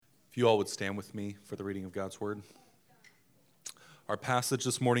If you all would stand with me for the reading of God's word. Our passage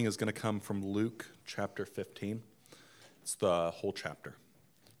this morning is going to come from Luke chapter 15. It's the whole chapter.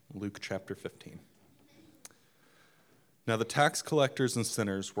 Luke chapter 15. Now the tax collectors and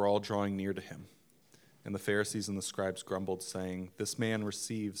sinners were all drawing near to him, and the Pharisees and the scribes grumbled, saying, "This man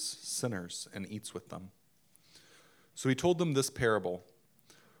receives sinners and eats with them." So he told them this parable.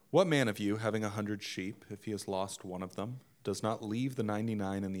 "What man of you, having 100 sheep, if he has lost one of them, does not leave the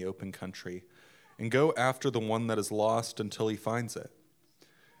 99 in the open country and go after the one that is lost until he finds it?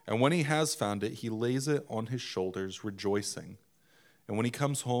 And when he has found it, he lays it on his shoulders, rejoicing. And when he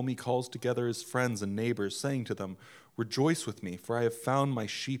comes home, he calls together his friends and neighbors, saying to them, 'Rejoice with me, for I have found my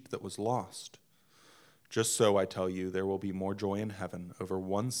sheep that was lost.' Just so, I tell you, there will be more joy in heaven over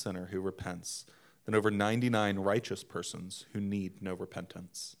one sinner who repents than over 99 righteous persons who need no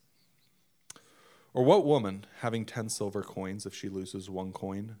repentance. Or what woman, having 10 silver coins, if she loses one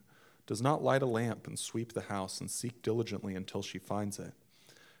coin, does not light a lamp and sweep the house and seek diligently until she finds it?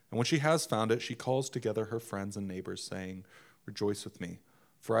 And when she has found it, she calls together her friends and neighbors, saying, 'Rejoice with me,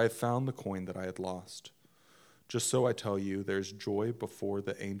 for I have found the coin that I had lost.' Just so, I tell you, there is joy before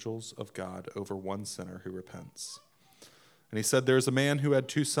the angels of God over one sinner who repents." And he said, "There is a man who had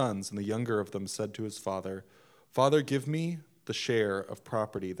 2 sons, and the younger of them said to his father, 'Father, give me the share of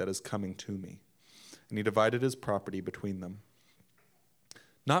property that is coming to me.' And he divided his property between them.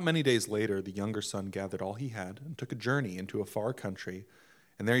 Not many days later, the younger son gathered all he had and took a journey into a far country,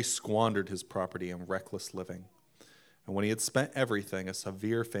 and there he squandered his property in reckless living. And when he had spent everything, a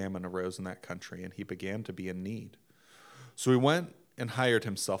severe famine arose in that country, and he began to be in need. So he went and hired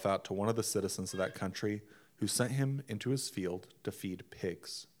himself out to one of the citizens of that country, who sent him into his field to feed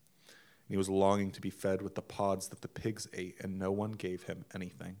pigs. And he was longing to be fed with the pods that the pigs ate, and no one gave him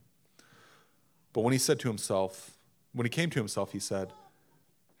anything. But when he came to himself, he said,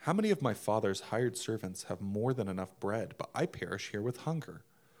 'How many of my father's hired servants have more than enough bread, but I perish here with hunger?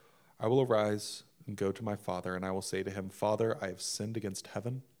 I will arise and go to my father, and I will say to him, Father, I have sinned against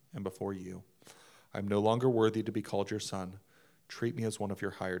heaven and before you. I am no longer worthy to be called your son. Treat me as one of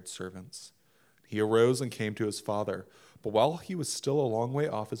your hired servants.' He arose and came to his father. But while he was still a long way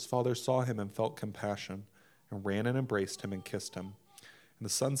off, his father saw him and felt compassion, and ran and embraced him and kissed him. And the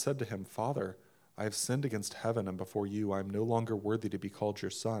son said to him, 'Father, I have sinned against heaven and before you. I am no longer worthy to be called your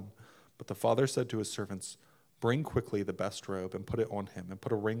son.' But the father said to his servants, 'Bring quickly the best robe and put it on him, and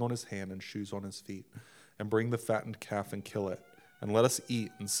put a ring on his hand and shoes on his feet. And bring the fattened calf and kill it, and let us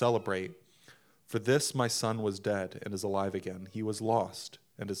eat and celebrate. For this my son was dead and is alive again. He was lost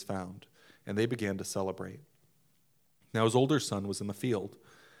and is found.' And they began to celebrate. Now his older son was in the field.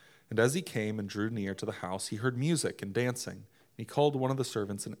 And as he came and drew near to the house, he heard music and dancing. He called one of the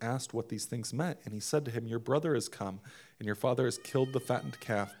servants and asked what these things meant. And he said to him, 'Your brother has come, and your father has killed the fattened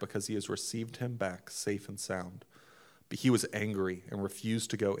calf because he has received him back safe and sound.' But he was angry and refused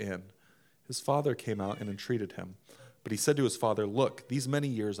to go in. His father came out and entreated him. But he said to his father, 'Look, these many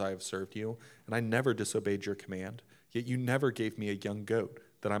years I have served you, and I never disobeyed your command. Yet you never gave me a young goat,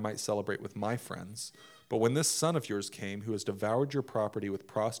 that I might celebrate with my friends. But when this son of yours came, who has devoured your property with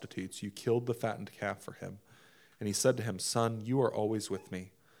prostitutes, you killed the fattened calf for him.' And he said to him, 'Son, you are always with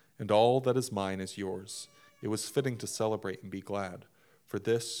me, and all that is mine is yours. It was fitting to celebrate and be glad. For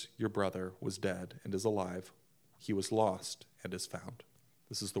this your brother was dead and is alive. He was lost and is found.'"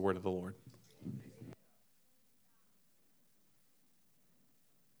 This is the word of the Lord.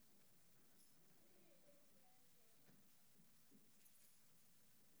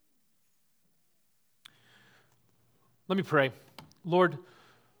 Let me pray. Lord,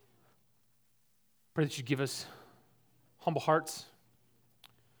 pray that you give us humble hearts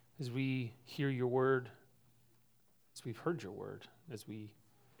as we hear your word, as we've heard your word, as we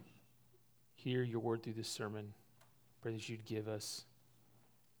hear your word through this sermon. Pray that you'd give us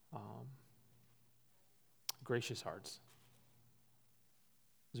gracious hearts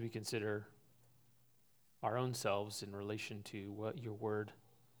as we consider our own selves in relation to what your word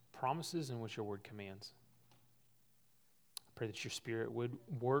promises and what your word commands. Pray that your Spirit would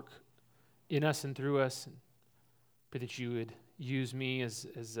work in us and through us. And pray that you would use me as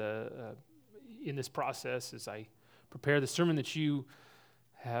in this process as I prepare the sermon that you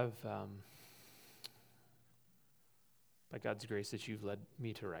have, by God's grace, that you've led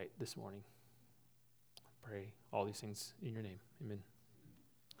me to write this morning. Pray all these things in your name. Amen.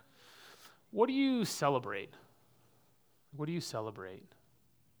 What do you celebrate? What do you celebrate?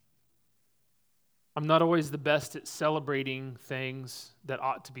 I'm not always the best at celebrating things that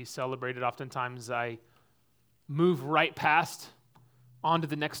ought to be celebrated. Oftentimes I move right past onto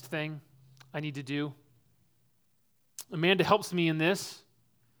the next thing I need to do. Amanda helps me in this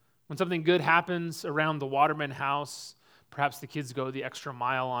When something good happens around the Waterman house, perhaps the kids go the extra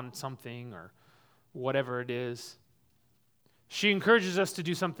mile on something or whatever it is. She encourages us to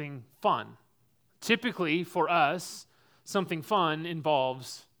do something fun. Typically, for us, something fun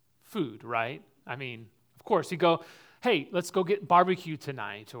involves food, right? I mean, of course, you go, hey, let's go get barbecue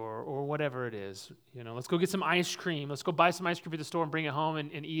tonight or whatever it is. Let's go get some ice cream. Let's go buy some ice cream at the store and bring it home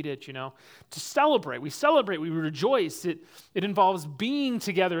and eat it, To celebrate. We celebrate. We rejoice. It involves being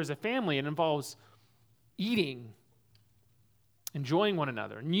together as a family. It involves eating, enjoying one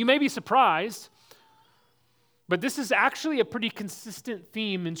another. And you may be surprised, but this is actually a pretty consistent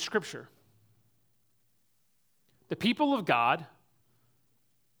theme in Scripture. The people of God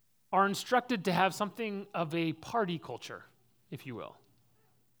are instructed to have something of a party culture, if you will.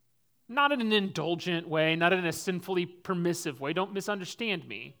 Not in an indulgent way, not in a sinfully permissive way. Don't misunderstand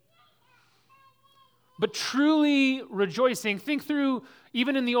me. But truly rejoicing. Think through,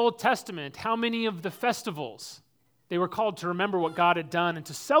 even in the Old Testament, how many of the festivals they were called to remember what God had done and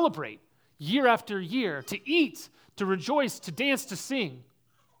to celebrate year after year, to eat, to rejoice, to dance, to sing.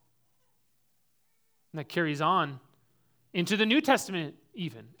 And that carries on into the New Testament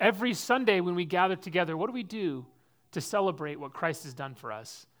even. Every Sunday when we gather together, what do we do to celebrate what Christ has done for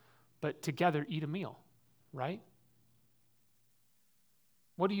us? But together eat a meal, right?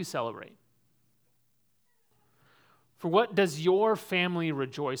 What do you celebrate? For what does your family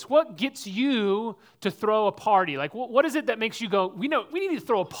rejoice? What gets you to throw a party? Like, what is it that makes you go, we need to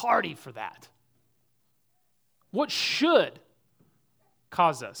throw a party for that? What should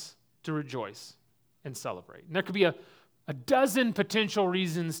cause us to rejoice and celebrate? And there could be a dozen potential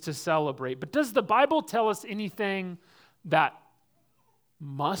reasons to celebrate, but does the Bible tell us anything that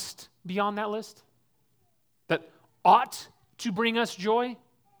must be on that list? That ought to bring us joy?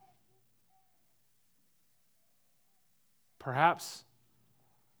 Perhaps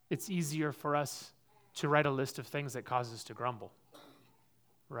it's easier for us to write a list of things that cause us to grumble,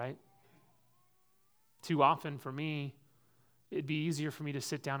 right? Too often for me, it'd be easier for me to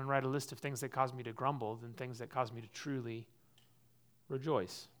sit down and write a list of things that cause me to grumble than things that cause me to truly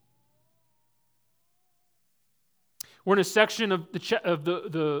rejoice. We're in a section of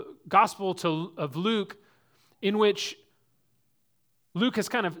the Gospel of Luke in which Luke has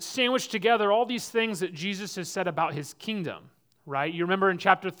kind of sandwiched together all these things that Jesus has said about his kingdom, right? You remember in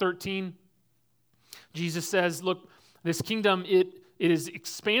chapter 13, Jesus says, look, this kingdom, it is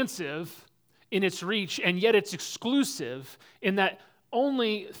expansive in its reach, and yet it's exclusive in that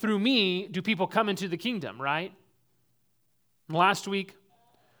only through me do people come into the kingdom, right? Last week,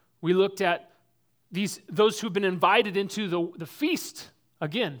 we looked at those who've been invited into the feast.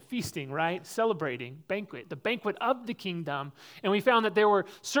 Again, feasting, right? Celebrating, banquet, the banquet of the kingdom. And we found that there were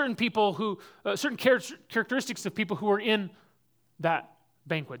certain people certain characteristics of people who were in that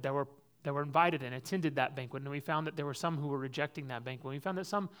banquet, that were invited and attended that banquet. And we found that there were some who were rejecting that banquet. We found that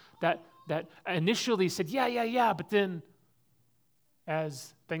some that initially said, yeah, but then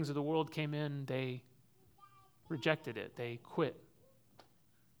as things of the world came in, they rejected it. They quit.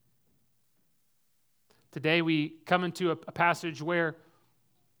 Today we come into a passage where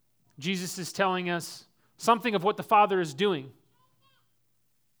Jesus is telling us something of what the Father is doing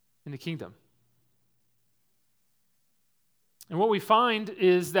in the kingdom. And what we find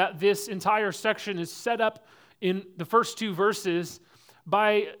is that this entire section is set up in the first two verses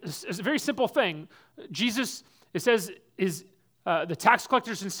by a very simple thing. Jesus, it says, the tax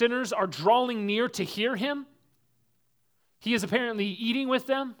collectors and sinners are drawing near to hear him. He is apparently eating with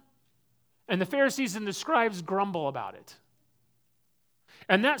them, and the Pharisees and the scribes grumble about it.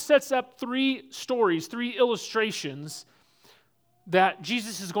 And that sets up three stories, three illustrations that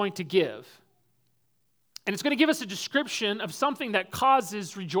Jesus is going to give. And it's going to give us a description of something that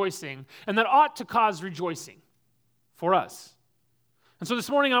causes rejoicing and that ought to cause rejoicing for us. And so this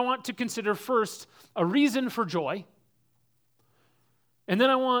morning I want to consider first a reason for joy, and then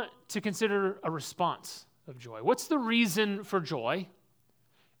I want to consider a response of joy. What's the reason for joy?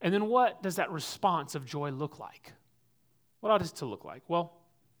 And then what does that response of joy look like? What ought it to look like? Well,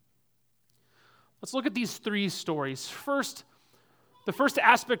 let's look at these three stories. First, the first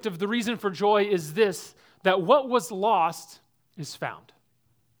aspect of the reason for joy is this, that what was lost is found.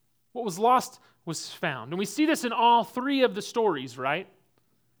 What was lost was found. And we see this in all three of the stories, right?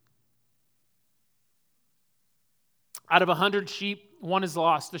 Out of 100 sheep, one is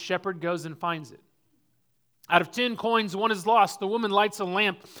lost. The shepherd goes and finds it. Out of 10 coins, one is lost. The woman lights a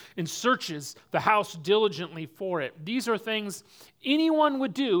lamp and searches the house diligently for it. These are things anyone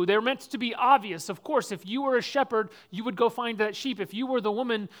would do. They're meant to be obvious. Of course, if you were a shepherd, you would go find that sheep. If you were the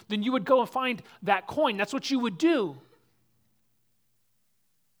woman, then you would go and find that coin. That's what you would do.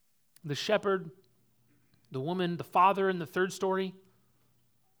 the shepherd, the woman, the father in the third story,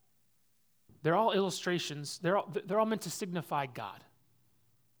 they're all illustrations. They're all meant to signify God,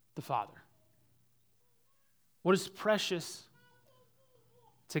 the Father. What is precious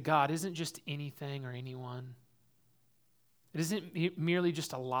to God isn't just anything or anyone. It isn't merely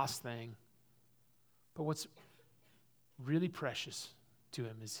just a lost thing. But what's really precious to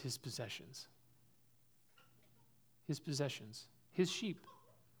him is his possessions. His possessions. His sheep.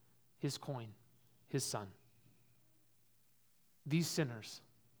 His coin. His son. These sinners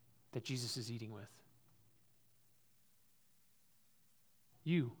that Jesus is eating with.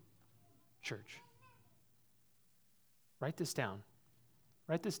 You, church. Write this down.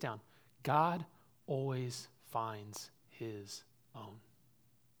 Write this down. God always finds his own.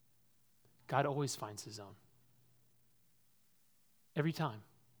 God always finds his own. Every time.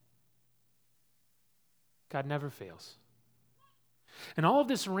 God never fails. And all of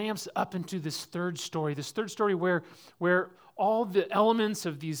this ramps up into this third story where all the elements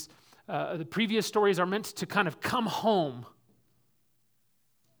of these the previous stories are meant to kind of come home.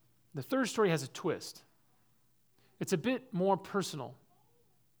 The third story has a twist. It's a bit more personal.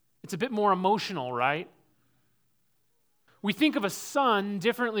 It's a bit more emotional, right? We think of a son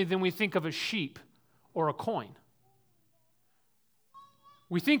differently than we think of a sheep or a coin.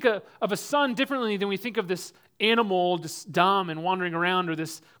 We think of a son differently than we think of this animal just dumb and wandering around, or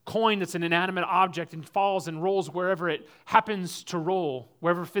this coin that's an inanimate object and falls and rolls wherever it happens to roll,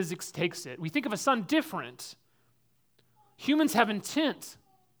 wherever physics takes it. We think of a son different. Humans have intent.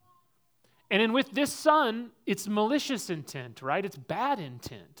 And with this son, it's malicious intent, right? It's bad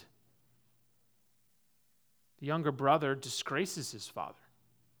intent. The younger brother disgraces his father.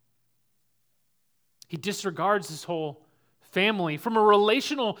 He disregards his whole family. From a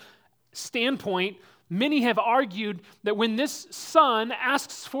relational standpoint, many have argued that when this son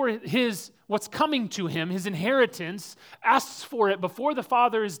asks for what's coming to him, his inheritance, asks for it before the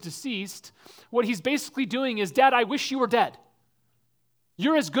father is deceased, what he's basically doing is, Dad, I wish you were dead.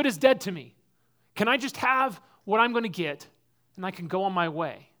 You're as good as dead to me. Can I just have what I'm going to get and I can go on my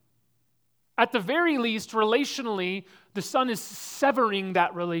way? At the very least, relationally, the son is severing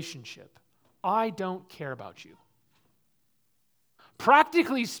that relationship. I don't care about you.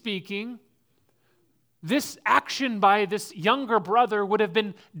 Practically speaking, this action by this younger brother would have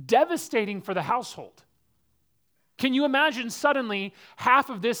been devastating for the household. Can you imagine suddenly half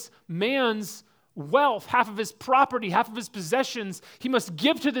of this man's wealth, half of his property, half of his possessions, he must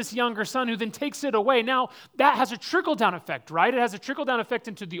give to this younger son who then takes it away. Now, that has a trickle-down effect, right? It has a trickle-down effect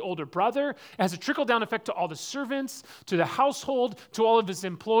into the older brother. It has a trickle-down effect to all the servants, to the household, to all of his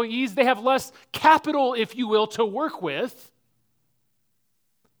employees. They have less capital, if you will, to work with,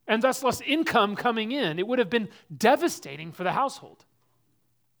 and thus less income coming in. It would have been devastating for the household.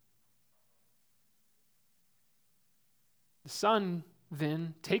 The son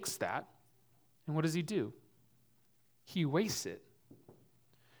then takes that, and what does he do? He wastes it.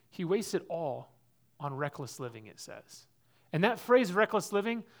 He wastes it all on reckless living, it says. And that phrase, reckless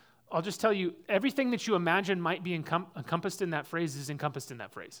living, I'll just tell you, everything that you imagine might be encompassed in that phrase is encompassed in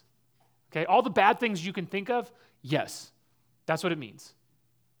that phrase. Okay, all the bad things you can think of, yes, that's what it means.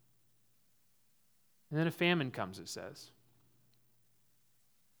 And then a famine comes, it says.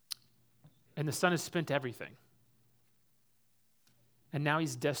 And the son has spent everything. And now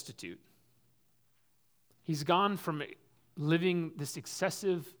he's destitute. He's gone from living this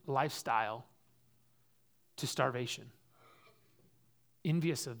excessive lifestyle to starvation,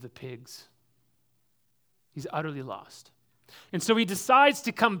 envious of the pigs. He's utterly lost. And so he decides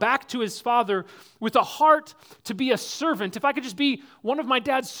to come back to his father with a heart to be a servant. If I could just be one of my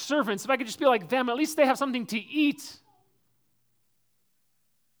dad's servants, if I could just be like them, at least they have something to eat.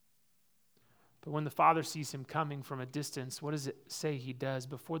 But when the father sees him coming from a distance, what does it say he does?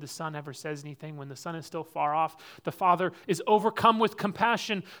 Before the son ever says anything, when the son is still far off, the father is overcome with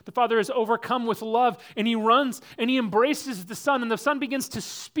compassion. The father is overcome with love, and he runs and he embraces the son, and the son begins to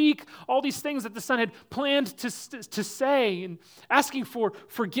speak all these things that the son had planned to say, and asking for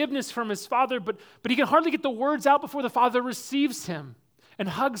forgiveness from his father, but he can hardly get the words out before the father receives him and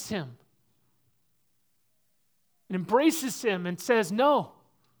hugs him and embraces him and says, no.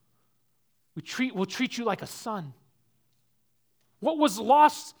 We'll treat you like a son. What was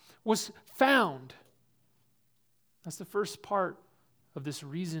lost was found. That's the first part of this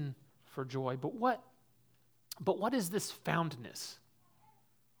reason for joy. But what is this foundness?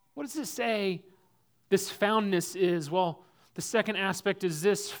 What does it say this foundness is? Well, the second aspect is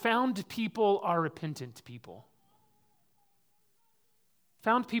this: found people are repentant people.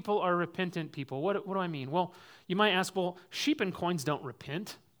 Found people are repentant people. What do I mean? Well, you might ask, well, sheep and coins don't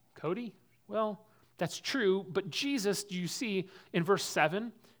repent. Cody? Well, that's true, but Jesus, you see, in verse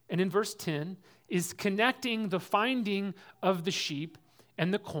 7 and in verse 10, is connecting the finding of the sheep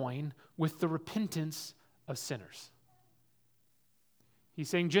and the coin with the repentance of sinners. He's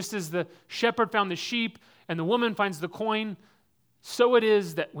saying just as the shepherd found the sheep and the woman finds the coin, so it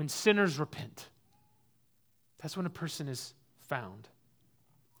is that when sinners repent, that's when a person is found.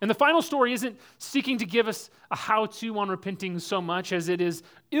 And the final story isn't seeking to give us a how-to on repenting so much as it is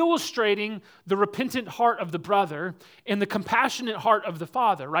illustrating the repentant heart of the brother and the compassionate heart of the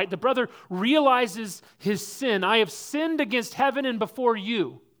father, right? The brother realizes his sin. I have sinned against heaven and before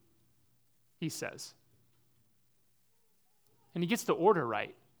you, he says. And he gets the order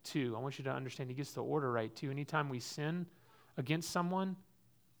right, too. I want you to understand he gets the order right, too. Anytime we sin against someone,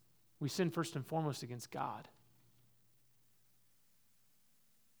 we sin first and foremost against God.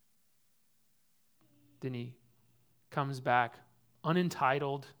 Then he comes back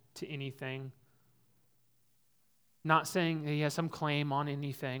unentitled to anything, not saying he has some claim on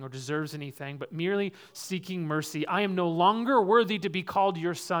anything or deserves anything, but merely seeking mercy. I am no longer worthy to be called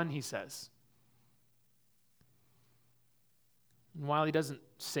your son, he says. And while he doesn't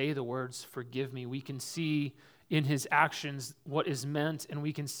say the words, forgive me, we can see in his actions what is meant, and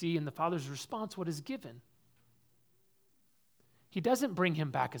we can see in the Father's response what is given. He doesn't bring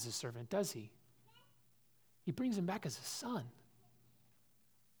him back as a servant, does he? He brings him back as a son.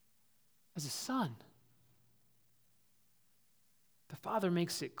 As a son. The Father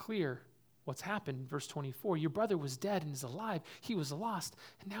makes it clear what's happened. Verse 24, your brother was dead and is alive. He was lost,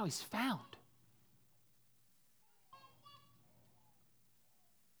 and now he's found.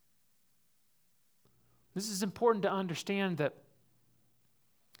 This is important to understand that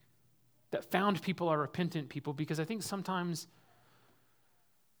found people are repentant people, because I think sometimes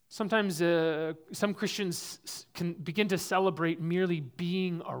some Christians can begin to celebrate merely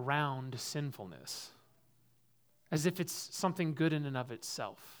being around sinfulness as if it's something good in and of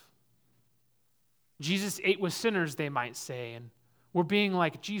itself. Jesus ate with sinners, they might say, and we're being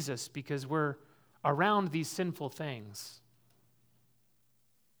like Jesus because we're around these sinful things.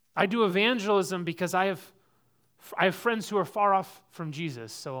 I do evangelism because I have friends who are far off from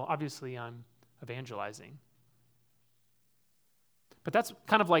Jesus, so obviously I'm evangelizing. But that's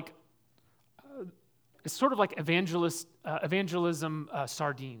kind of like, it's sort of like evangelism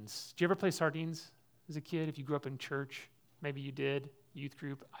sardines. Did you ever play sardines as a kid? If you grew up in church, maybe you did. Youth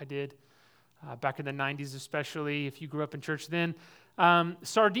group, I did. Back in the 90s especially, if you grew up in church then.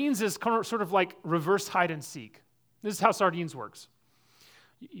 Sardines is sort of like reverse hide and seek. This is how sardines works.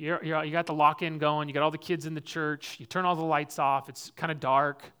 You got the lock-in going. You got all the kids in the church. You turn all the lights off. It's kind of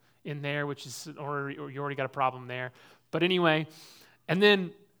dark in there, which is, or you already got a problem there. But anyway, and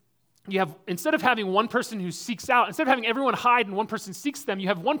then you have, instead of having one person who seeks out, instead of having everyone hide and one person seeks them, you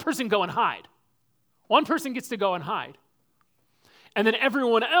have one person go and hide. One person gets to go and hide. And then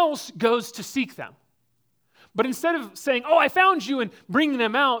everyone else goes to seek them. But instead of saying, oh, I found you, and bringing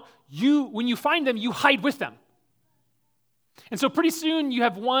them out, when you find them, you hide with them. And so pretty soon you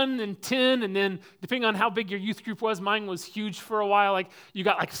have 1 and 10, and then depending on how big your youth group was, mine was huge for a while. Like you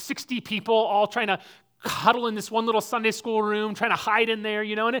got like 60 people all trying to huddle in this one little Sunday school room, trying to hide in there,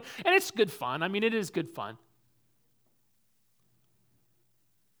 and it's good fun. I mean, it is good fun.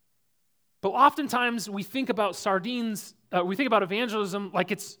 But oftentimes we think about sardines, we think about evangelism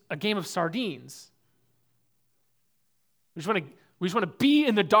like it's a game of sardines. We just want to be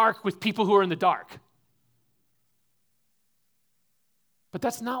in the dark with people who are in the dark. But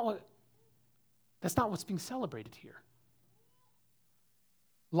that's not what's being celebrated here.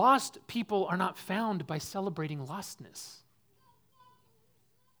 Lost people are not found by celebrating lostness.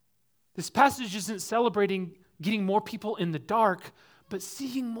 This passage isn't celebrating getting more people in the dark, but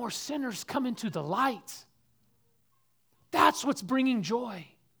seeing more sinners come into the light. That's what's bringing joy.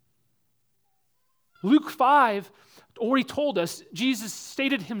 Luke 5 already told us, Jesus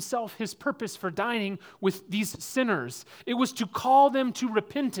stated himself his purpose for dining with these sinners. It was to call them to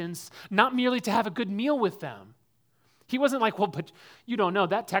repentance, not merely to have a good meal with them. He wasn't like, well, but you don't know,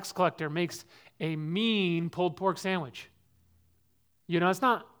 that tax collector makes a mean pulled pork sandwich.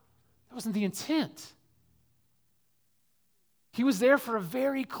 That wasn't the intent. He was there for a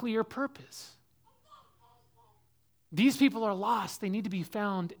very clear purpose. These people are lost. They need to be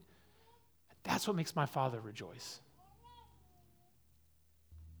found. That's what makes my Father rejoice.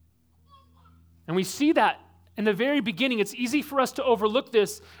 And we see that in the very beginning. It's easy for us to overlook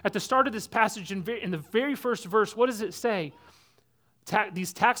this at the start of this passage. In the very first verse, what does it say?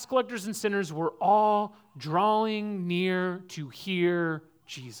 These tax collectors and sinners were all drawing near to hear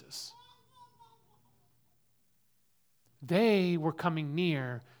Jesus. They were coming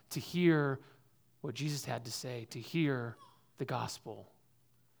near to hear what Jesus had to say, to hear the gospel.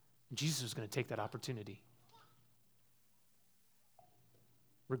 And Jesus was going to take that opportunity,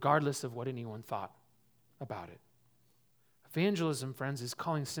 regardless of what anyone thought about it. Evangelism, friends, is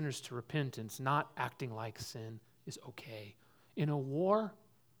calling sinners to repentance, not acting like sin is okay. In a war,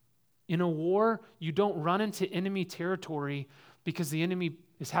 you don't run into enemy territory because the enemy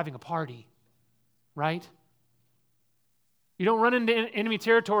is having a party, right? You don't run into enemy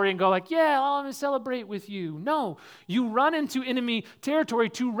territory and go like, yeah, I'm going to celebrate with you. No, you run into enemy territory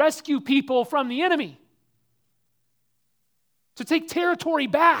to rescue people from the enemy, to take territory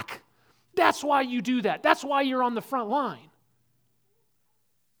back. That's why you do that. That's why you're on the front line.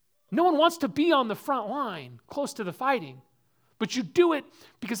 No one wants to be on the front line, close to the fighting, but you do it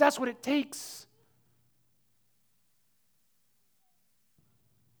because that's what it takes.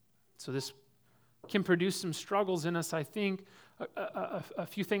 So this can produce some struggles in us, I think. A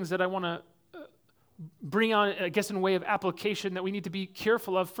few things that I want to bring on, I guess, in a way of application that we need to be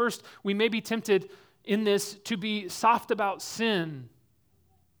careful of. First, we may be tempted in this to be soft about sin,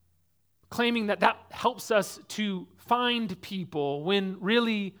 claiming that helps us to find people, when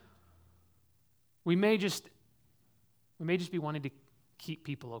really we may just be wanting to keep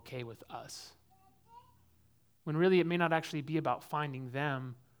people okay with us. When really it may not actually be about finding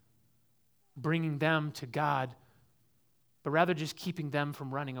them, bringing them to God, but rather just keeping them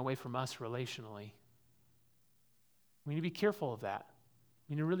from running away from us relationally. We need to be careful of that.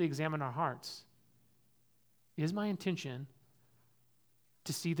 We need to really examine our hearts. Is my intention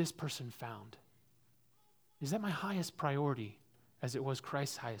to see this person found? Is that my highest priority as it was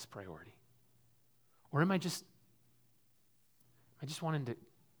Christ's highest priority? Or am I just wanting to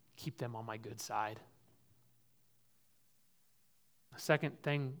keep them on my good side? The second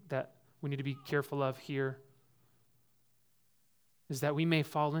thing that we need to be careful of here is that we may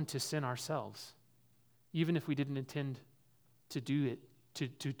fall into sin ourselves, even if we didn't intend to do it,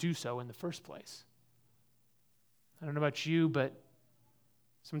 to do so in the first place. I don't know about you, but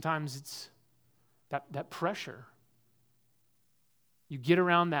sometimes it's that pressure. You get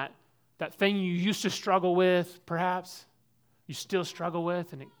around that thing you used to struggle with, perhaps, you still struggle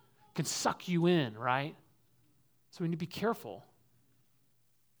with, and it can suck you in, right? So we need to be careful.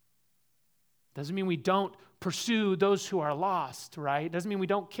 Doesn't mean we don't pursue those who are lost, right? Doesn't mean we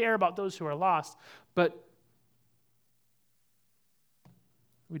don't care about those who are lost, but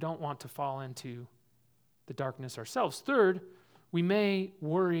we don't want to fall into the darkness ourselves. Third, we may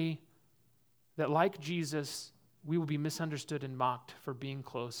worry that, like Jesus, we will be misunderstood and mocked for being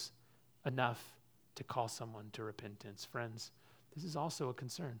close enough to call someone to repentance. Friends, this is also a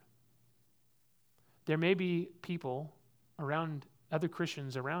concern. There may be people around, other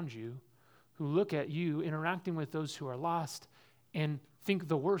Christians around you, who look at you interacting with those who are lost and think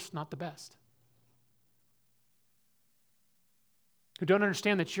the worst, not the best. Who don't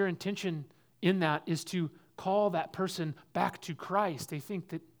understand that your intention in that is to call that person back to Christ. They think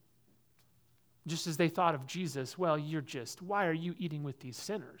that just as they thought of Jesus, well, why are you eating with these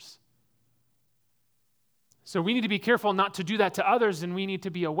sinners? So we need to be careful not to do that to others, and we need to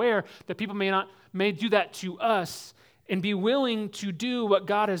be aware that people may do that to us, and be willing to do what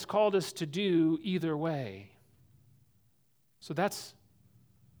God has called us to do either way. So that's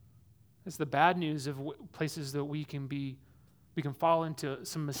the bad news of places that we can fall into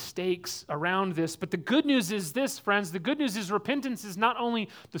some mistakes around this. But the good news is this, friends. The good news is repentance is not only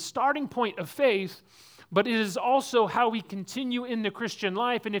the starting point of faith, but it is also how we continue in the Christian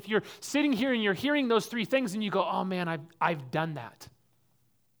life. And if you're sitting here and you're hearing those three things and you go, oh man, I've done that.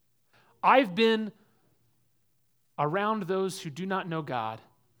 I've been around those who do not know God,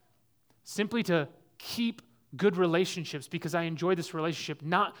 simply to keep good relationships because I enjoy this relationship,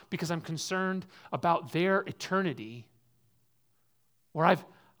 not because I'm concerned about their eternity. Or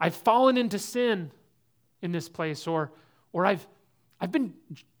I've fallen into sin in this place, or I've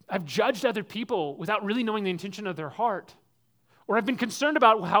judged other people without really knowing the intention of their heart. Or I've been concerned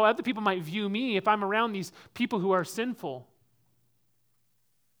about how other people might view me if I'm around these people who are sinful.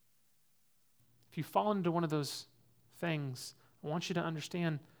 If you fall into one of those things, I want you to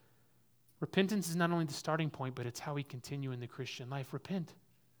understand repentance is not only the starting point, but it's how we continue in the Christian life. Repent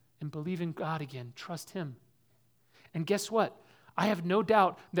and believe in God again. Trust Him. And guess what? I have no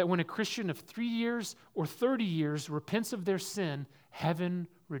doubt that when a Christian of 3 years or 30 years repents of their sin, heaven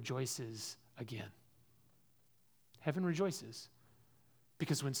rejoices again. Heaven rejoices.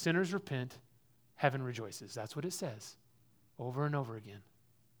 Because when sinners repent, heaven rejoices. That's what it says over and over again.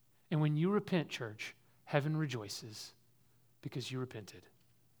 And when you repent, church, heaven rejoices because you repented.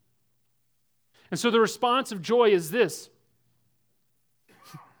 And so the response of joy is this.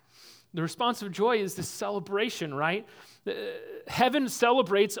 The response of joy is this celebration, right? Heaven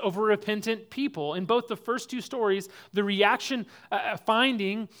celebrates over repentant people. In both the first two stories, the reaction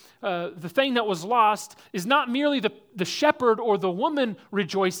finding the thing that was lost is not merely the shepherd or the woman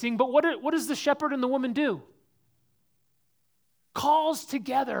rejoicing, but what does the shepherd and the woman do? Calls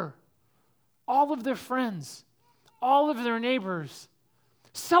together all of their friends, all of their neighbors.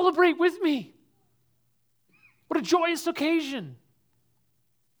 Celebrate with me. What a joyous occasion.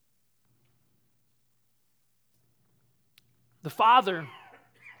 The father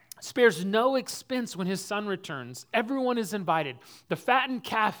spares no expense when his son returns. Everyone is invited. The fattened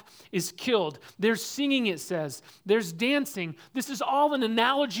calf is killed. There's singing, it says. There's dancing. This is all an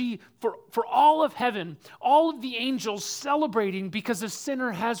analogy for all of heaven, all of the angels celebrating because a sinner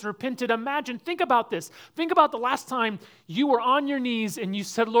has repented. Imagine, think about this. Think about the last time you were on your knees and you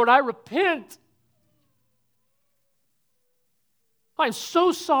said, Lord, I repent. I'm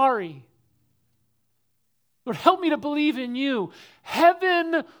so sorry. Lord, help me to believe in you.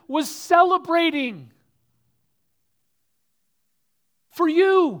 Heaven was celebrating for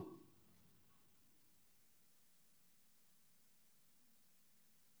you.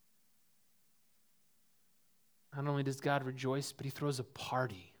 Not only does God rejoice, but he throws a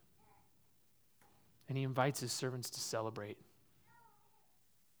party. And he invites his servants to celebrate.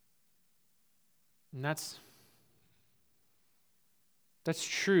 And that's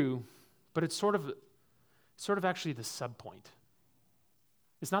true, but it's sort of actually the subpoint.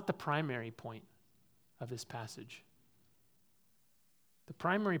 It's not the primary point of this passage. The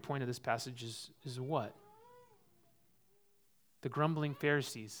primary point of this passage is what? The grumbling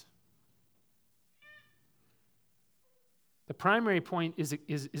Pharisees. The primary point is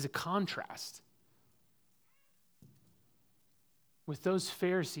a contrast with those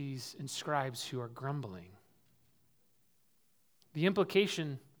Pharisees and scribes who are grumbling. The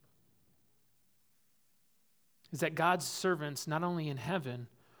implication is that God's servants, not only in heaven,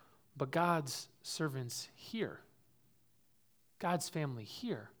 but God's servants here, God's family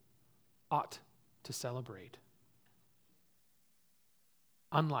here, ought to celebrate.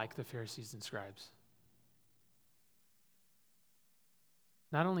 Unlike the Pharisees and scribes.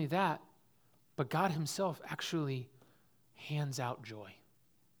 Not only that, but God himself actually hands out joy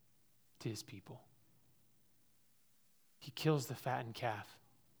to his people. He kills the fattened calf.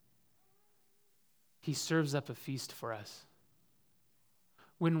 He serves up a feast for us.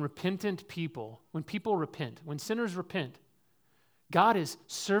 When people repent, when sinners repent, God is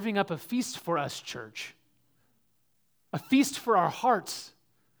serving up a feast for us, church. A feast for our hearts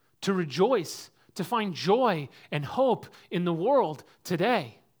to rejoice, to find joy and hope in the world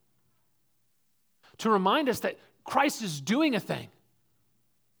today. To remind us that Christ is doing a thing.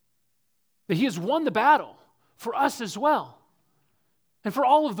 That he has won the battle for us as well. And for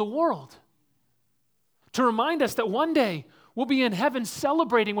all of the world. To remind us that one day we'll be in heaven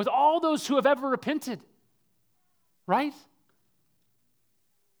celebrating with all those who have ever repented. Right?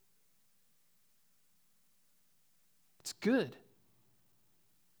 It's good.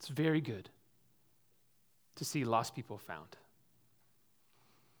 It's very good to see lost people found.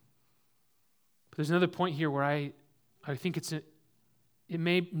 But there's another point here where I think it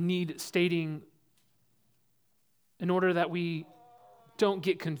may need stating in order that we don't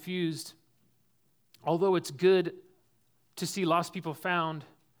get confused. Although it's good to see lost people found,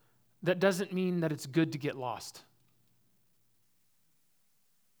 that doesn't mean that it's good to get lost.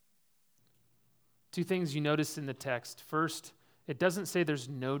 Two things you notice in the text. First, it doesn't say there's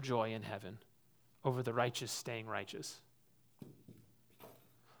no joy in heaven over the righteous staying righteous.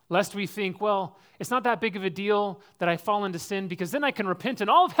 Lest we think, well, it's not that big of a deal that I fall into sin because then I can repent and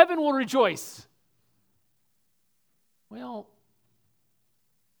all of heaven will rejoice. Well,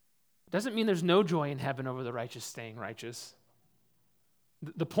 it doesn't mean there's no joy in heaven over the righteous staying righteous.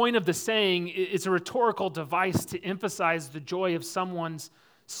 The point of the saying is a rhetorical device to emphasize the joy of someone's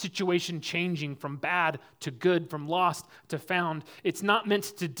situation changing from bad to good, from lost to found. It's not meant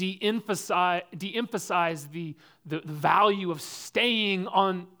to de-emphasize the value of staying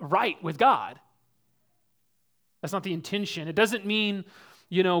on right with God. That's not the intention. It doesn't mean,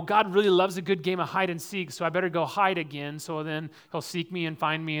 God really loves a good game of hide and seek, so I better go hide again, so then he'll seek me and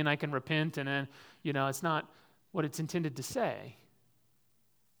find me and I can repent, and then, it's not what it's intended to say.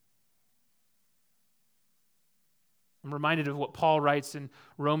 I'm reminded of what Paul writes in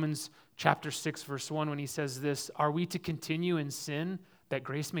Romans chapter 6, verse 1, when he says this, "Are we to continue in sin that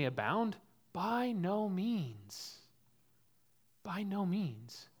grace may abound? By no means. By no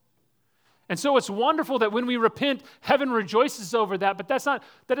means." And so it's wonderful that when we repent, heaven rejoices over that, but that's not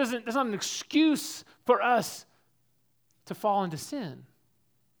an excuse for us to fall into sin.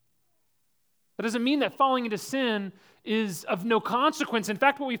 That doesn't mean that falling into sin is of no consequence. In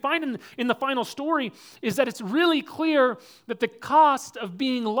fact, what we find in the final story is that it's really clear that the cost of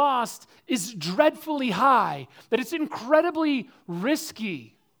being lost is dreadfully high, that it's incredibly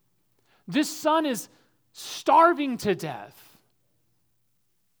risky. This son is starving to death.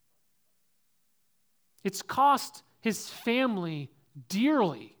 It's cost his family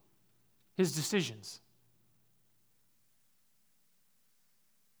dearly, his decisions.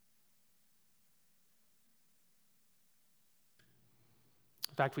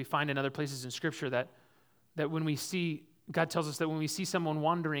 In fact, we find in other places in Scripture that when we see, God tells us that when we see someone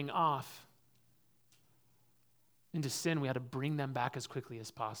wandering off into sin, we ought to bring them back as quickly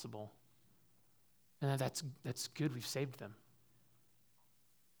as possible. And that's good. We've saved them.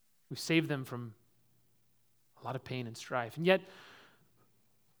 We've saved them from a lot of pain and strife. And yet,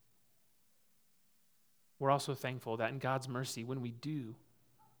 we're also thankful that in God's mercy, when we do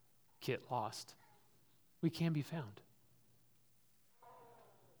get lost, we can be found.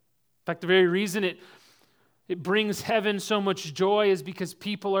 In fact, the very reason it brings heaven so much joy is because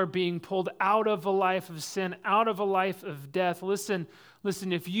people are being pulled out of a life of sin, out of a life of death. Listen,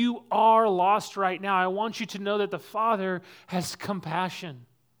 if you are lost right now, I want you to know that the Father has compassion.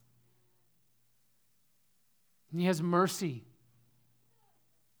 And He has mercy.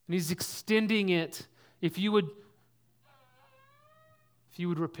 And He's extending it. If you would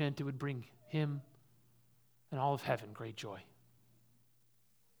repent, it would bring Him and all of heaven great joy.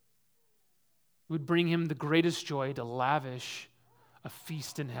 It would bring Him the greatest joy to lavish a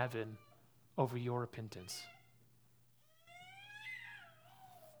feast in heaven over your repentance.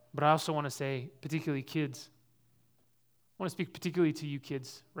 But I also want to say, particularly kids, I want to speak particularly to you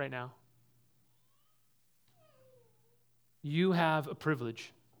kids right now. You have a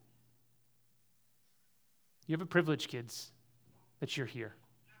privilege. You have a privilege, kids, that you're here.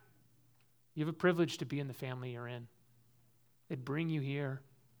 You have a privilege to be in the family you're in. They'd bring you here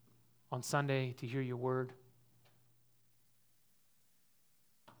on Sunday to hear your word.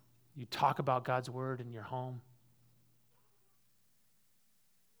 You talk about God's word in your home.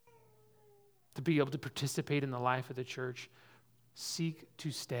 To be able to participate in the life of the church, seek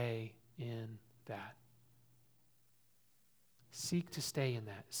to stay in that. Seek to stay in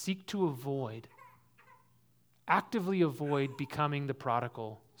that. Seek to actively avoid becoming the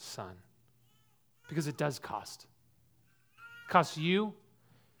prodigal son. Because it does cost. It costs you.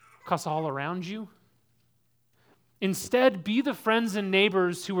 It costs all around you. Instead, be the friends and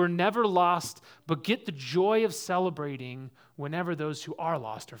neighbors who are never lost, but get the joy of celebrating whenever those who are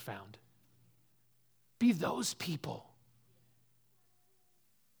lost are found. Be those people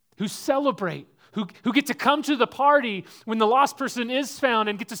who celebrate, who get to come to the party when the lost person is found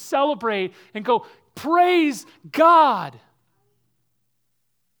and get to celebrate and go, praise God.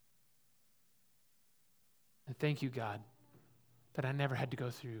 And thank you, God, that I never had to go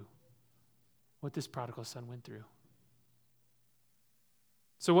through what this prodigal son went through.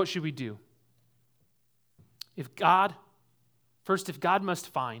 So what should we do? If God must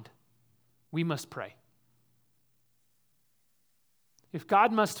find, we must pray. If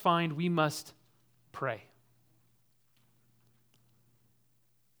God must find, we must pray.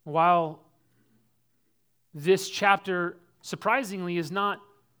 While this chapter, surprisingly, is not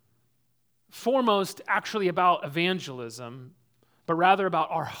foremost actually about evangelism, but rather about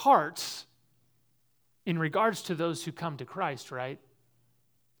our hearts in regards to those who come to Christ, right?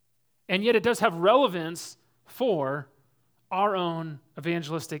 And yet it does have relevance for our own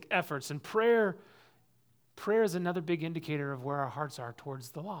evangelistic efforts. And prayer is another big indicator of where our hearts are towards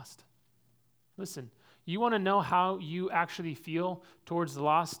the lost. Listen, you want to know how you actually feel towards the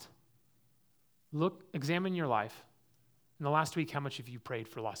lost? Examine your life. In the last week, how much have you prayed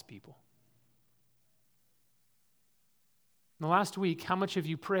for lost people? In the last week, how much have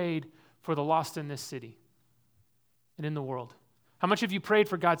you prayed for the lost in this city and in the world? How much have you prayed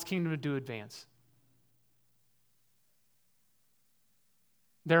for God's kingdom to advance?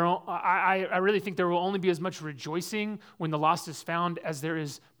 I really think there will only be as much rejoicing when the lost is found as there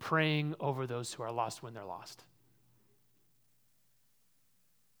is praying over those who are lost when they're lost.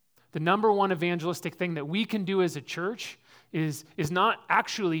 The number one evangelistic thing that we can do as a church is not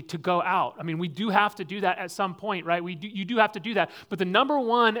actually to go out. I mean, we do have to do that at some point, right? You do have to do that. But the number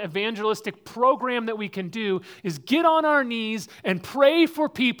one evangelistic program that we can do is get on our knees and pray for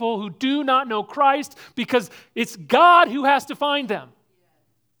people who do not know Christ, because it's God who has to find them.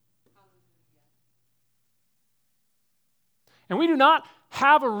 And we do not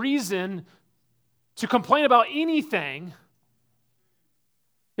have a reason to complain about anything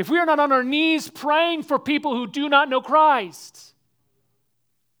if we are not on our knees praying for people who do not know Christ.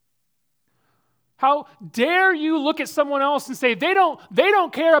 How dare you look at someone else and say, they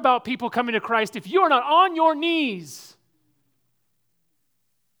don't care about people coming to Christ if you are not on your knees.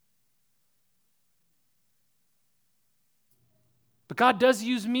 But God does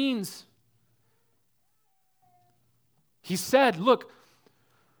use means. He said, look,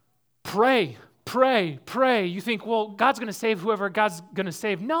 pray, pray, pray. You think, well, God's going to save whoever God's going to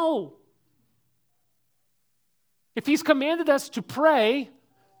save. No. If he's commanded us to pray,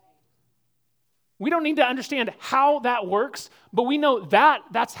 we don't need to understand how that works, but we know that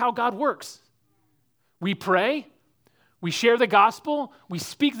that's how God works. We pray, we share the gospel, we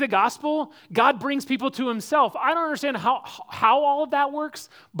speak the gospel, God brings people to himself. I don't understand how all of that works,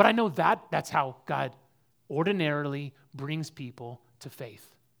 but I know that's how God ordinarily brings people to faith.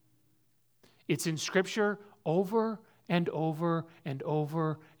 It's in Scripture over and over and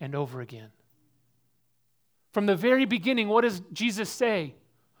over and over again. From the very beginning, what does Jesus say?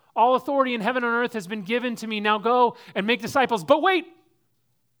 All authority in heaven and earth has been given to me. Now go and make disciples. But wait.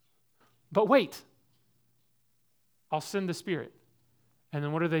 I'll send the Spirit. And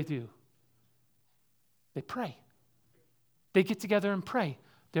then what do? They pray. They get together and pray.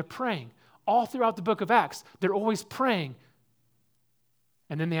 They're praying. All throughout the book of Acts, they're always praying.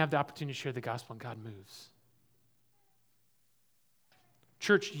 And then they have the opportunity to share the gospel and God moves.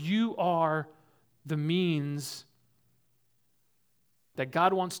 Church, you are the means that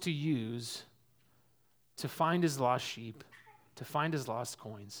God wants to use to find his lost sheep, to find his lost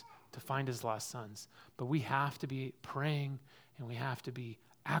coins, to find his lost sons. But we have to be praying and we have to be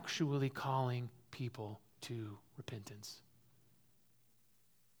actually calling people to repentance.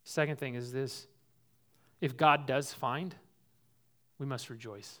 Second thing is this: if God does find, we must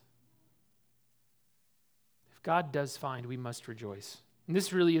rejoice. If God does find, we must rejoice. And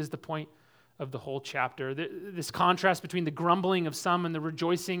this really is the point of the whole chapter. This contrast between the grumbling of some and the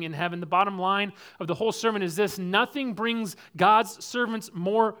rejoicing in heaven. The bottom line of the whole sermon is this: nothing brings God's servants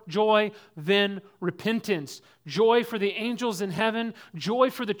more joy than repentance. Joy for the angels in heaven, joy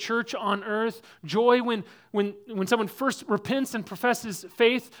for the church on earth, joy when someone first repents and professes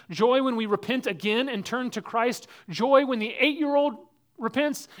faith, joy when we repent again and turn to Christ, joy when the 8-year-old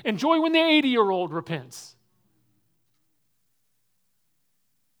repents, and joy when the 80-year-old repents.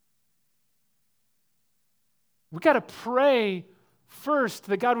 We got to pray first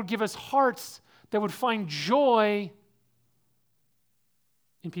that God would give us hearts that would find joy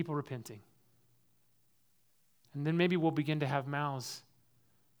in people repenting. And then maybe we'll begin to have mouths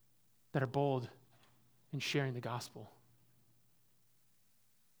that are bold in sharing the gospel.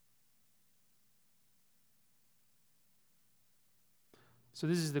 So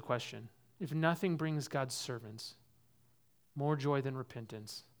this is the question. If nothing brings God's servants more joy than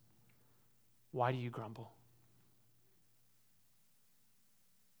repentance, why do you grumble?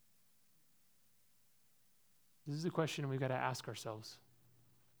 This is the question we've got to ask ourselves.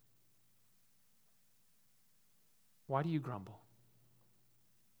 Why do you grumble?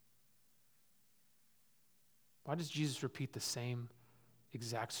 Why does Jesus repeat the same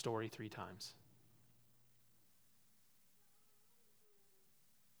exact story 3 times?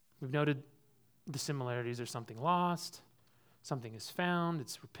 We've noted the similarities. There's something lost, something is found,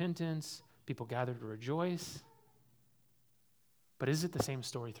 it's repentance, people gather to rejoice. But is it the same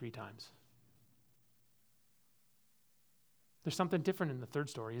story 3 times? There's something different in the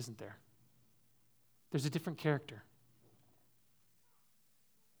third story, isn't there? There's a different character.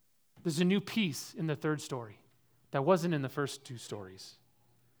 There's a new piece in the third story that wasn't in the first 2 stories,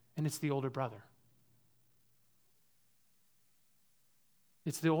 and it's the older brother.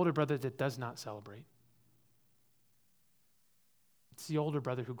 It's the older brother that does not celebrate. It's the older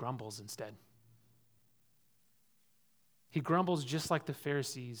brother who grumbles instead. He grumbles just like the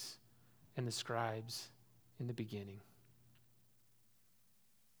Pharisees and the scribes in the beginning.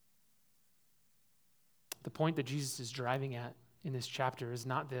 The point that Jesus is driving at in this chapter is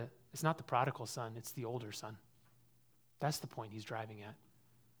not the prodigal son, it's the older son. That's the point he's driving at.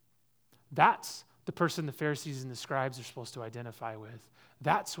 That's the person the Pharisees and the scribes are supposed to identify with.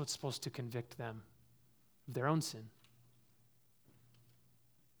 That's what's supposed to convict them of their own sin.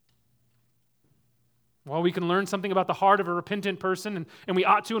 While we can learn something about the heart of a repentant person, and we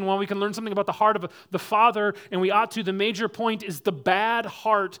ought to, and while we can learn something about the heart of the father, and we ought to, the major point is the bad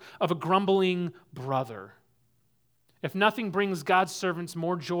heart of a grumbling brother. If nothing brings God's servants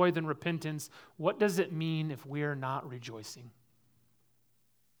more joy than repentance, what does it mean if we're not rejoicing?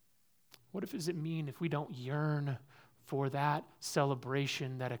 What does it mean if we don't yearn for that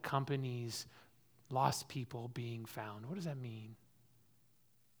celebration that accompanies lost people being found? What does that mean?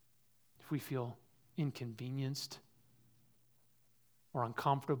 If we feel inconvenienced or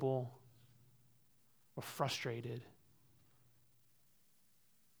uncomfortable or frustrated.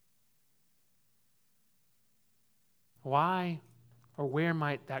 Why or where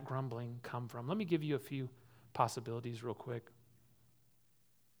might that grumbling come from? Let me give you a few possibilities real quick.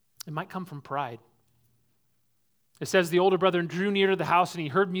 It might come from pride. It says the older brother drew near to the house and he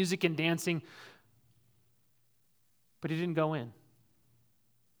heard music and dancing, but he didn't go in.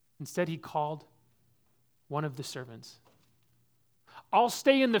 Instead, he called one of the servants. I'll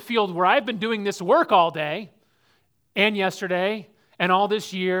stay in the field where I've been doing this work all day and yesterday and all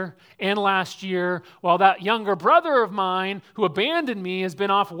this year and last year, while that younger brother of mine who abandoned me has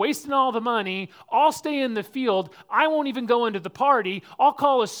been off wasting all the money. I'll stay in the field. I won't even go into the party. I'll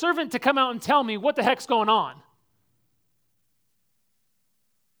call a servant to come out and tell me what the heck's going on.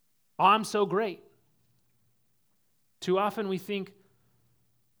 I'm so great. Too often we think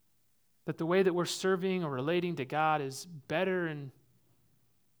that the way that we're serving or relating to God is better in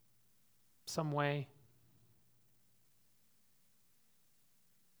some way.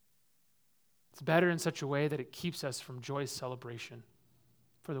 It's better in such a way that it keeps us from joyous celebration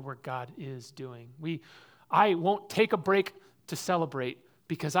for the work God is doing. I won't take a break to celebrate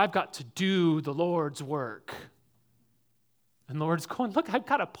because I've got to do the Lord's work. And the Lord's going, look, I've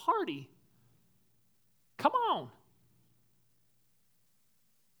got a party. Come on.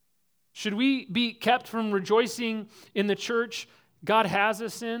 Should we be kept from rejoicing in the church God has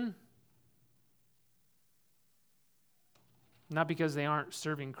us in? Not because they aren't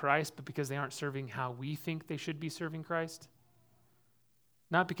serving Christ, but because they aren't serving how we think they should be serving Christ.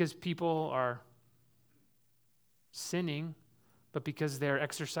 Not because people are sinning, but because they're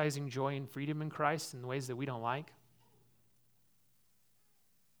exercising joy and freedom in Christ in ways that we don't like.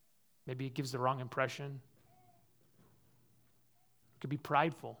 Maybe it gives the wrong impression. It could be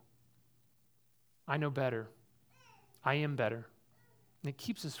prideful. I know better. I am better. And it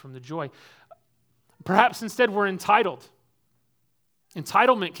keeps us from the joy. Perhaps instead we're entitled.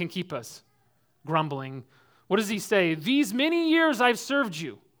 Entitlement can keep us grumbling. What does he say? These many years I've served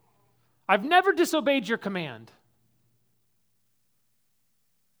you. I've never disobeyed your command.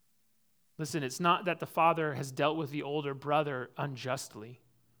 Listen, it's not that the father has dealt with the older brother unjustly.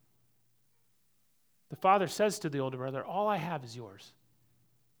 The father says to the older brother, all I have is yours.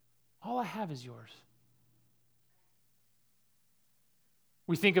 All I have is yours.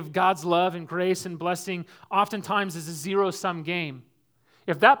 We think of God's love and grace and blessing oftentimes as a zero-sum game.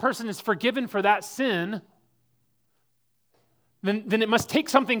 If that person is forgiven for that sin, then it must take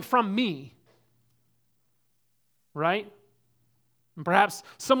something from me. Right? And perhaps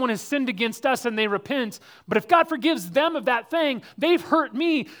someone has sinned against us and they repent, but if God forgives them of that thing, they've hurt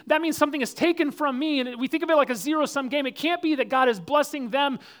me. That means something is taken from me, and we think of it like a zero-sum game. It can't be that God is blessing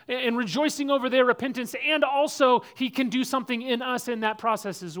them and rejoicing over their repentance, and also He can do something in us in that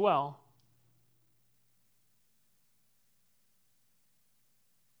process as well.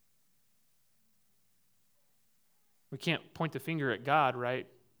 We can't point the finger at God, right?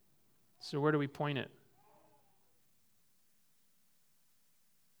 So where do we point it?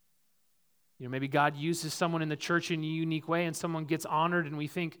 You know, maybe God uses someone in the church in a unique way and someone gets honored and we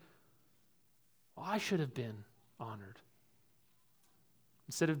think, well, I should have been honored.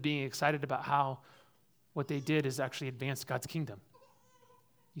 Instead of being excited about how what they did is actually advance God's kingdom.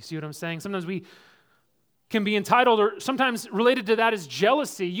 You see what I'm saying? Sometimes we can be entitled, or sometimes related to that is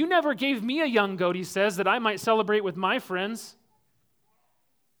jealousy. You never gave me a young goat, he says, that I might celebrate with my friends.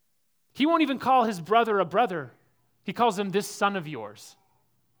 He won't even call his brother a brother. He calls him this son of yours.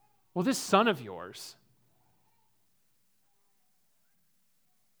 Well, this son of yours.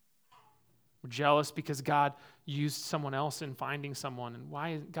 We're jealous because God used someone else in finding someone. And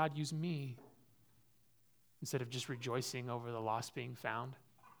why did God use me? Instead of just rejoicing over the lost being found.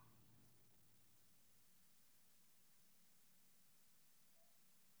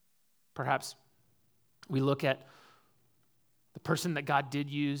 Perhaps we look at the person that God did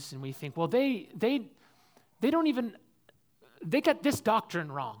use and we think, well, they got this doctrine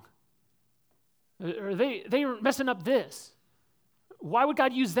wrong. Or they are messing up this. Why would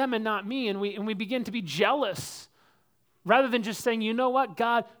God use them and not me? And we begin to be jealous rather than just saying, you know what?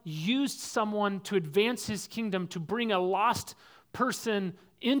 God used someone to advance His kingdom, to bring a lost person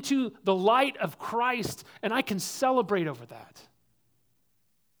into the light of Christ, and I can celebrate over that.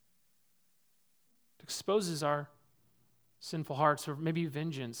 It exposes our sinful hearts, or maybe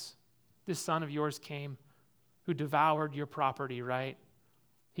vengeance. This son of yours came who devoured your property, right?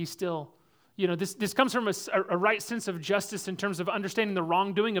 He still... You know, this comes from a right sense of justice in terms of understanding the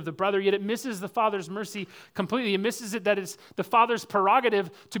wrongdoing of the brother, yet it misses the father's mercy completely. It misses it that it's the father's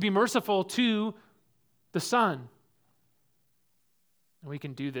prerogative to be merciful to the son. And we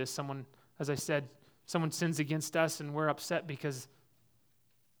can do this. Someone, as I said, someone sins against us and we're upset because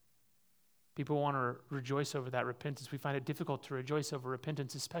people want to rejoice over that repentance. We find it difficult to rejoice over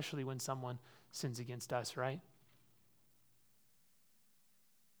repentance, especially when someone sins against us, right?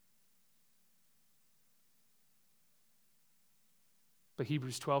 But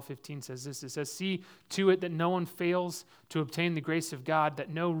Hebrews 12:15 says this. It says, "See to it that no one fails to obtain the grace of God, that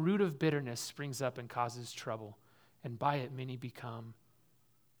no root of bitterness springs up and causes trouble, and by it many become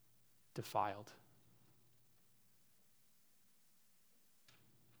defiled."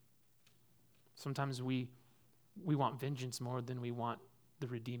 Sometimes we want vengeance more than we want the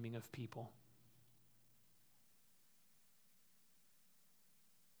redeeming of people.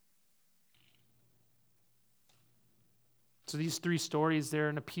 So these three stories, they're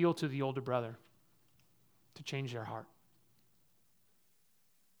an appeal to the older brother to change their heart.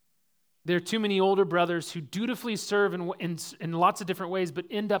 There are too many older brothers who dutifully serve in lots of different ways, but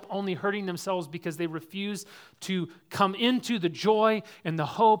end up only hurting themselves because they refuse to come into the joy and the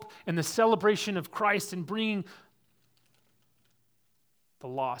hope and the celebration of Christ and bringing the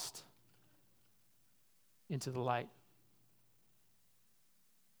lost into the light.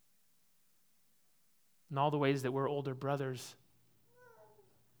 In all the ways that we're older brothers,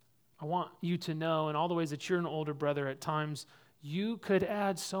 I want you to know, in all the ways that you're an older brother at times, you could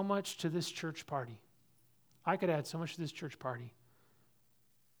add so much to this church party. I could add so much to this church party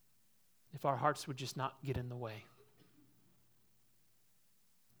if our hearts would just not get in the way.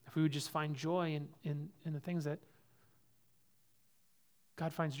 If we would just find joy in the things that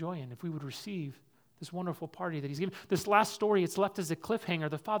God finds joy in. If we would receive this wonderful party that he's given. This last story, it's left as a cliffhanger.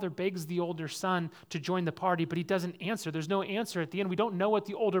 The father begs the older son to join the party, but he doesn't answer. There's no answer at the end. We don't know what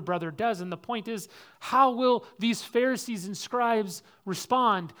the older brother does. And the point is, how will these Pharisees and scribes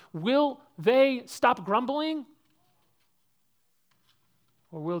respond? Will they stop grumbling?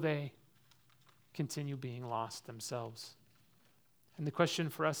 Or will they continue being lost themselves? And the question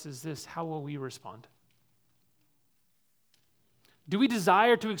for us is this: how will we respond? Do we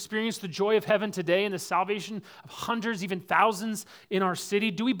desire to experience the joy of heaven today and the salvation of hundreds, even thousands in our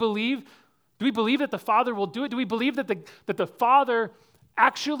city? Do we believe that the Father will do it? Do we believe that the Father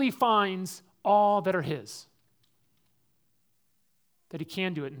actually finds all that are his? That he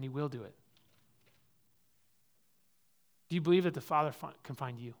can do it and he will do it? Do you believe that the Father can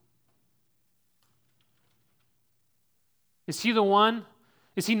find you? Is he the one?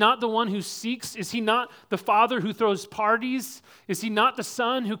 Is he not the one who seeks? Is he not the Father who throws parties? Is he not the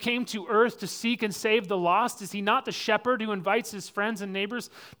Son who came to earth to seek and save the lost? Is he not the shepherd who invites his friends and neighbors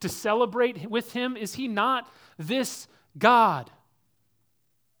to celebrate with him? Is he not this God?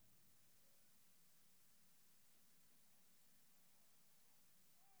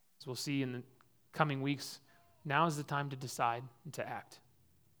 As we'll see in the coming weeks, now is the time to decide and to act.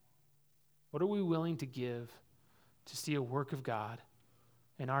 What are we willing to give to see a work of God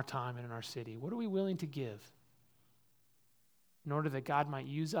in our time and in our city? What are we willing to give in order that God might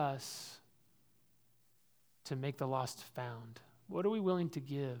use us to make the lost found? What are we willing to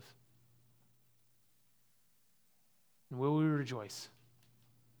give? And will we rejoice?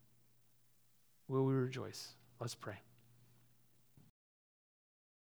 Will we rejoice? Let's pray.